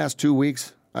 and the last 2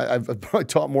 weeks, I've probably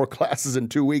taught more classes in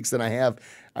 2 weeks than I have,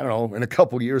 in a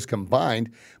couple years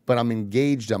combined, but I'm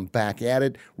engaged, I'm back at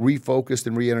it, refocused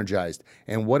and re-energized.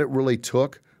 And what it really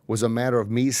took was a matter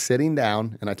of me sitting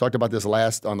down, and I talked about this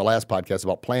on the last podcast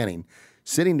about planning,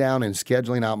 sitting down and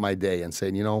scheduling out my day and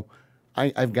saying,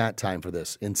 I've got time for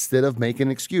this. Instead of making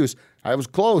an excuse, I was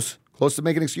close to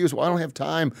making an excuse. Well, I don't have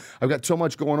time. I've got so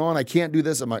much going on. I can't do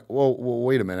this. I'm like, whoa,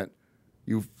 wait a minute.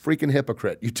 You freaking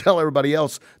hypocrite. You tell everybody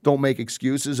else don't make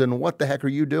excuses, and what the heck are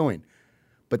you doing?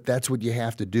 But that's what you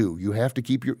have to do. You have to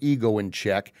keep your ego in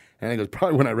check. And I think it was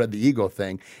probably when I read the ego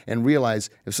thing and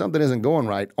realized if something isn't going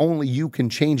right, only you can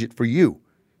change it for you.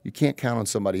 You can't count on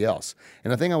somebody else.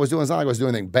 And the thing I was doing, it's not like I was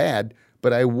doing anything bad, but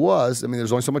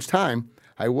there's only so much time.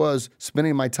 I was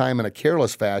spending my time in a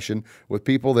careless fashion with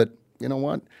people that,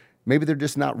 maybe they're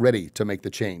just not ready to make the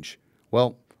change.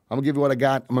 Well, I'm going to give you what I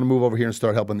got. I'm going to move over here and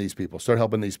start helping these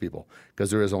people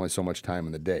because there is only so much time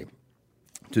in the day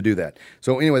to do that.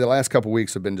 So anyway, the last couple of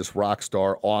weeks have been just rock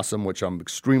star awesome, which I'm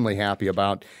extremely happy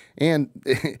about. And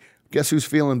guess who's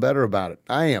feeling better about it?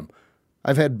 I am.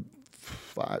 I've had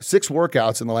 6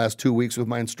 workouts in the last 2 weeks with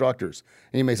my instructors.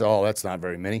 And you may say, oh, that's not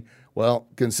very many. Well,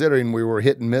 considering we were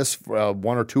hit and miss for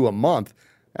 1 or 2 a month,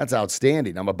 that's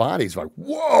outstanding. Now, my body's like,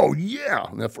 whoa, yeah.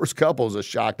 And the first couple was a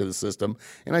shock to the system.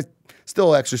 And I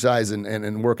still exercise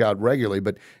and work out regularly,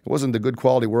 but it wasn't the good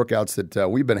quality workouts that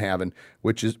we've been having,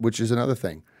 which is another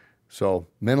thing. So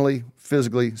mentally,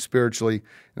 physically, spiritually,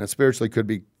 and that spiritually could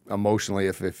be emotionally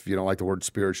if you don't like the word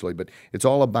spiritually, but it's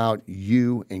all about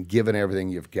you and giving everything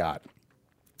you've got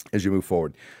as you move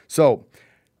forward. So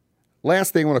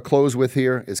last thing I want to close with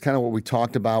here is kind of what we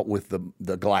talked about with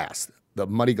the glass. The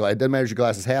muddy glass. It doesn't matter if your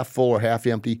glass is half full or half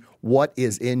empty. What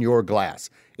is in your glass?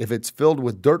 If it's filled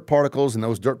with dirt particles and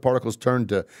those dirt particles turn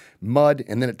to mud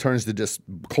and then it turns to just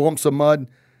clumps of mud,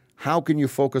 how can you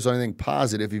focus on anything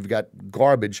positive if you've got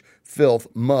garbage, filth,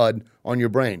 mud on your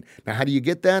brain? Now, how do you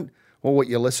get that? Well, what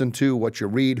you listen to, what you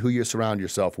read, who you surround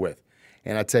yourself with.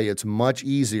 And I tell you, it's much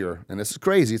easier, and this is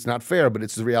crazy, it's not fair, but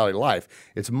it's the reality of life.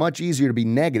 It's much easier to be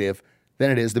negative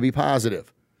than it is to be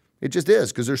positive. It just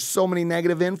is, because there's so many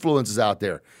negative influences out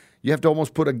there. You have to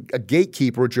almost put a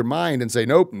gatekeeper at your mind and say,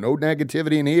 nope, no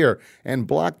negativity in here, and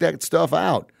block that stuff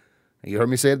out. You heard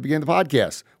me say at the beginning of the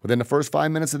podcast, within the first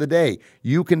 5 minutes of the day,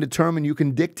 you can determine, you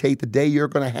can dictate the day you're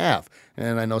going to have.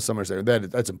 And I know some are saying,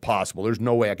 that's impossible. There's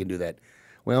no way I can do that.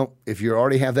 Well, if you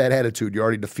already have that attitude, you're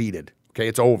already defeated. Okay,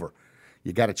 it's over.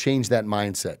 You got to change that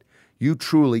mindset. You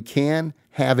truly can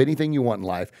have anything you want in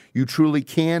life. You truly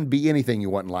can be anything you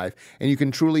want in life. And you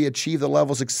can truly achieve the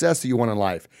level of success that you want in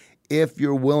life. If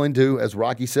you're willing to, as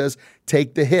Rocky says,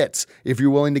 take the hits. If you're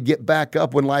willing to get back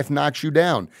up when life knocks you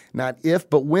down. Not if,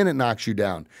 but when it knocks you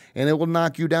down. And it will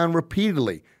knock you down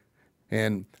repeatedly.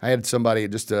 And I had somebody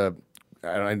just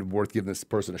I'm worth giving this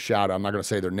person a shout out. I'm not going to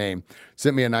say their name.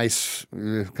 Sent me a nice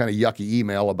kind of yucky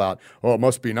email about, oh, it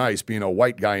must be nice being a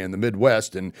white guy in the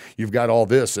Midwest and you've got all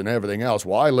this and everything else.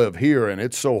 Well, I live here and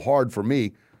it's so hard for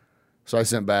me. So I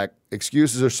sent back,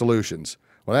 excuses or solutions?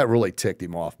 Well, that really ticked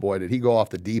him off. Boy, did he go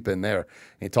off the deep end there.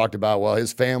 And he talked about, well,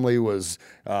 his family was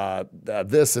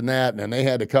this and that, and they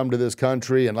had to come to this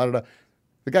country, and la-da-da.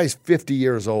 The guy's 50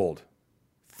 years old.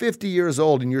 50 years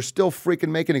old, and you're still freaking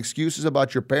making excuses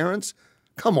about your parents?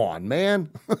 Come on,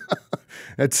 man.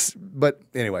 But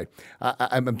anyway,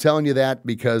 I'm telling you that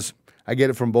because I get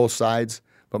it from both sides.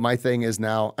 But my thing is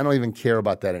now, I don't even care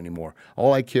about that anymore.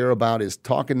 All I care about is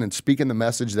talking and speaking the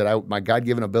message that my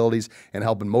God-given abilities and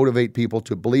helping motivate people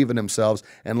to believe in themselves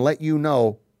and let you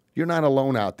know you're not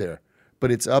alone out there.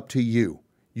 But it's up to you.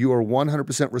 You are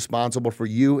 100% responsible for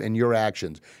you and your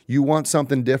actions. You want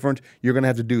something different, you're going to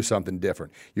have to do something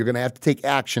different. You're going to have to take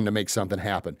action to make something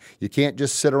happen. You can't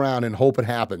just sit around and hope it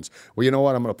happens. Well, you know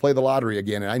what? I'm going to play the lottery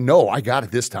again, and I know I got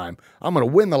it this time. I'm going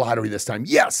to win the lottery this time.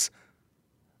 Yes!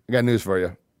 I got news for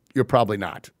you. You're probably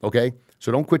not, okay?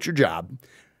 So don't quit your job.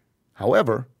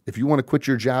 However, if you want to quit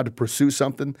your job to pursue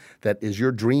something that is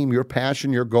your dream, your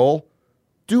passion, your goal,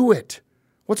 do it.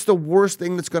 What's the worst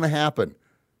thing that's going to happen?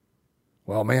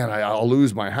 Well, man, I'll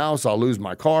lose my house, I'll lose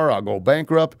my car, I'll go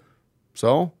bankrupt.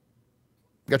 So,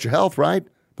 got your health, right?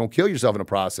 Don't kill yourself in the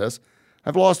process.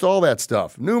 I've lost all that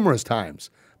stuff numerous times,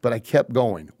 but I kept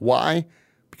going. Why?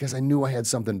 Because I knew I had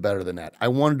something better than that. I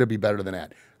wanted to be better than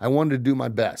that. I wanted to do my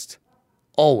best.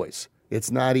 Always. It's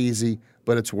not easy,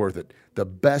 but it's worth it. The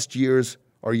best years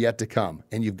are yet to come,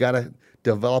 and you've got to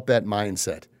develop that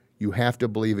mindset. You have to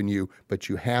believe in you, but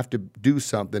you have to do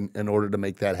something in order to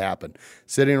make that happen.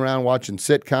 Sitting around watching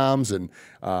sitcoms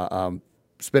and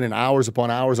spending hours upon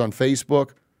hours on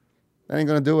Facebook, that ain't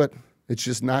going to do it. It's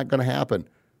just not going to happen.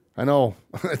 I know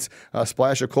it's a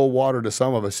splash of cold water to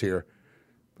some of us here.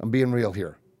 I'm being real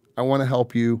here. I want to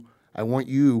help you. I want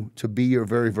you to be your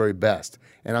very, very best.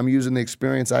 And I'm using the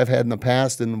experience I've had in the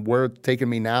past and where it's taken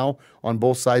me now on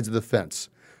both sides of the fence.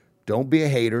 Don't be a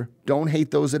hater. Don't hate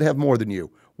those that have more than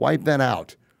you. Wipe that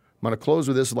out. I'm going to close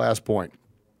with this last point.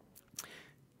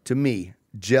 To me,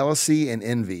 jealousy and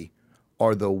envy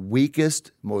are the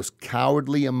weakest, most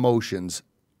cowardly emotions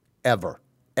ever.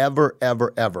 Ever,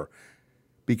 ever, ever.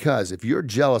 Because if you're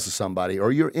jealous of somebody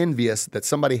or you're envious that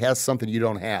somebody has something you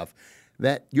don't have,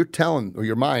 that you're telling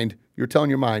your mind,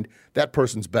 that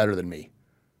person's better than me.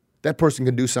 That person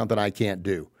can do something I can't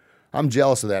do. I'm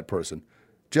jealous of that person.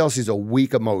 Jealousy is a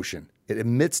weak emotion. It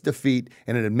admits defeat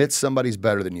and it admits somebody's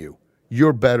better than you.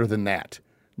 You're better than that.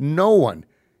 No one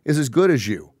is as good as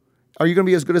you. Are you going to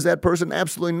be as good as that person?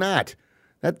 Absolutely not.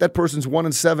 That person's 1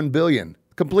 in 7 billion,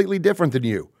 completely different than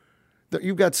you.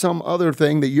 You've got some other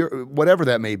thing that you're, whatever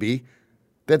that may be,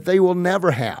 that they will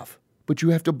never have. But you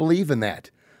have to believe in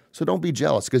that. So don't be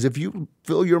jealous, because if you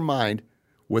fill your mind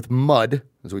with mud,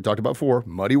 as we talked about before,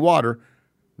 muddy water,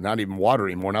 not even water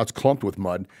anymore, now it's clumped with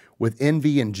mud, with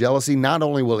envy and jealousy, not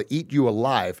only will it eat you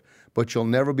alive, but you'll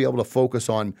never be able to focus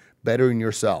on bettering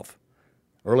yourself.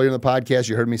 Earlier in the podcast,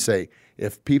 you heard me say,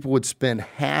 if people would spend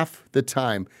half the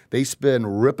time they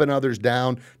spend ripping others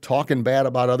down, talking bad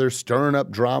about others, stirring up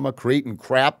drama, creating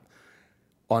crap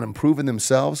on improving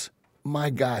themselves, my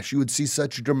gosh, you would see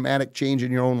such a dramatic change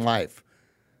in your own life.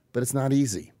 But it's not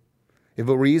easy. If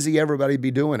it were easy, everybody would be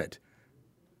doing it.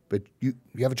 But you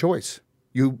have a choice.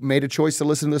 You made a choice to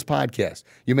listen to this podcast.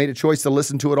 You made a choice to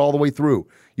listen to it all the way through.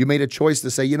 You made a choice to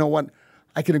say, you know what,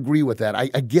 I can agree with that. I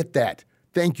get that.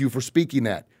 Thank you for speaking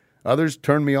that. Others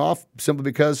turned me off simply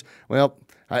because, well,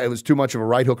 it was too much of a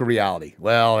right hook of reality.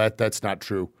 Well, that's not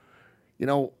true. You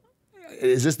know,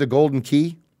 is this the golden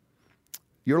key?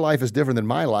 Your life is different than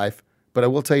my life, but I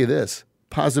will tell you this.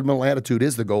 Positive mental attitude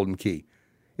is the golden key.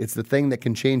 It's the thing that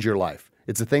can change your life.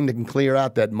 It's the thing that can clear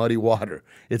out that muddy water.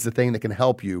 It's the thing that can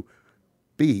help you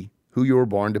be who you were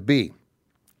born to be.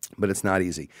 But it's not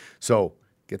easy. So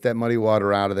get that muddy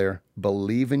water out of there.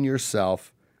 Believe in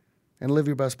yourself and live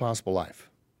your best possible life.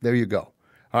 There you go.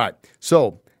 All right.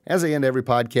 So as I end every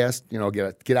podcast,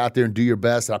 get out there and do your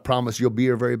best. I promise you'll be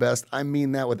your very best. I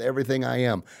mean that with everything I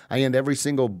am. I end every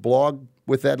single blog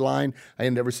with that line. I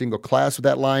end every single class with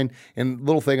that line. And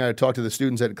little thing, I talk to the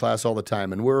students at class all the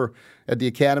time. And we're at the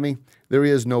academy. There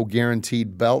is no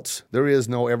guaranteed belts. There is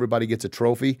no everybody gets a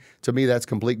trophy. To me, that's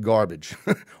complete garbage.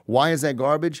 Why is that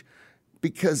garbage?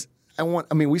 Because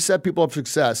we set people up for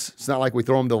success. It's not like we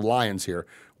throw them to the lions here.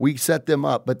 We set them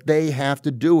up, but they have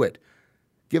to do it.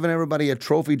 Giving everybody a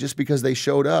trophy just because they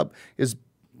showed up is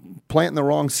planting the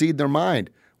wrong seed in their mind.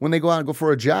 When they go out and go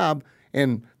for a job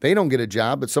and they don't get a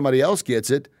job, but somebody else gets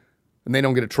it, and they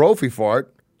don't get a trophy for it,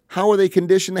 how are they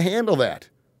conditioned to handle that?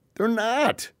 They're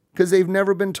not, because they've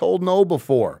never been told no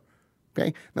before.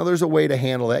 Okay? Now, there's a way to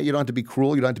handle that. You don't have to be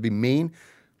cruel. You don't have to be mean.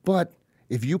 But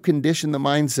if you condition the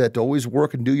mindset to always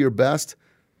work and do your best,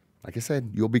 like I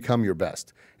said, you'll become your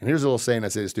best. And here's a little saying I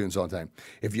say to students all the time.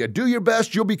 If you do your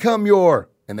best, you'll become your.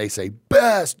 And they say,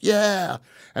 best, yeah.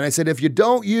 And I said, if you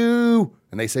don't, you.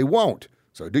 And they say, won't.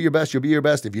 So do your best, you'll be your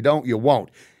best. If you don't, you won't.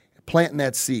 Planting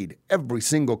that seed every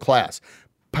single class.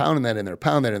 Pounding that in there,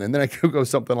 pound that in there. And then I could go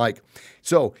something like,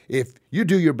 so if you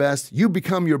do your best, you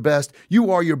become your best, you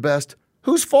are your best,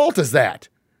 whose fault is that?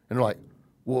 And they're like,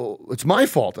 well, it's my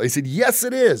fault. I said, yes,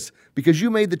 it is, because you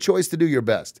made the choice to do your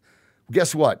best.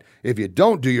 Guess what? If you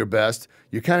don't do your best,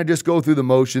 you kind of just go through the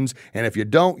motions. And if you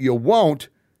don't, you won't.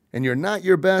 And you're not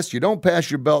your best. You don't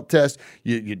pass your belt test.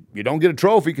 You don't get a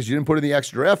trophy because you didn't put in the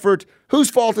extra effort. Whose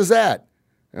fault is that?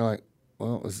 And they're like,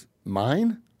 well, it was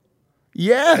mine?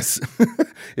 Yes.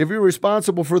 If you're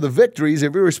responsible for the victories,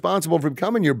 if you're responsible for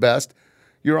becoming your best,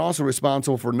 you're also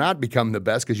responsible for not becoming the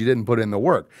best because you didn't put in the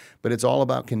work. But it's all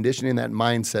about conditioning that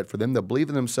mindset for them to believe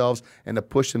in themselves and to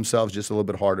push themselves just a little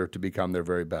bit harder to become their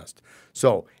very best.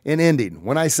 So, in ending,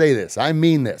 when I say this, I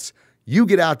mean this. You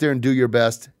get out there and do your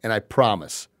best, and I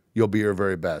promise you'll be your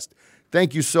very best.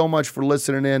 Thank you so much for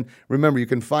listening in. Remember, you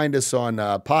can find us on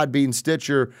Podbean,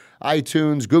 Stitcher,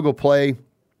 iTunes, Google Play,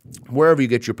 wherever you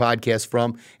get your podcast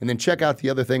from. And then check out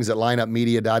the other things at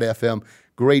lineupmedia.fm.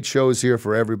 Great shows here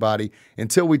for everybody.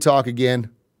 Until we talk again,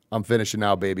 I'm finishing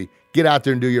now, baby. Get out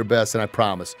there and do your best, and I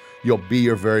promise you'll be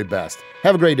your very best.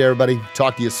 Have a great day, everybody.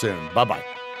 Talk to you soon. Bye-bye.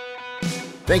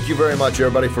 Thank you very much,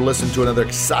 everybody, for listening to another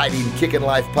exciting Kickin'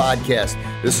 Life podcast.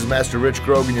 This is Master Rich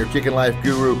Grogan, your Kickin' Life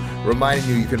guru,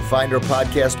 reminding you can find our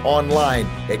podcast online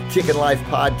at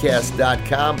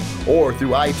kickinlifepodcast.com or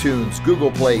through iTunes,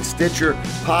 Google Play, Stitcher,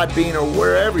 Podbean, or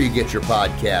wherever you get your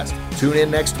podcast. Tune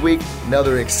in next week.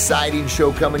 Another exciting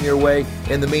show coming your way.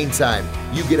 In the meantime,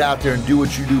 you get out there and do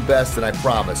what you do best, and I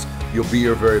promise you'll be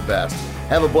your very best.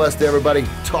 Have a blessed day, everybody.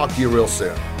 Talk to you real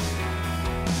soon.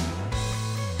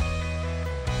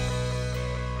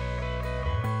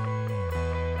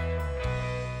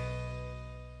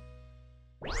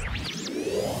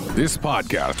 This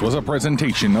podcast was a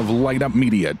presentation of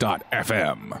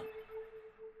lineupmedia.fm.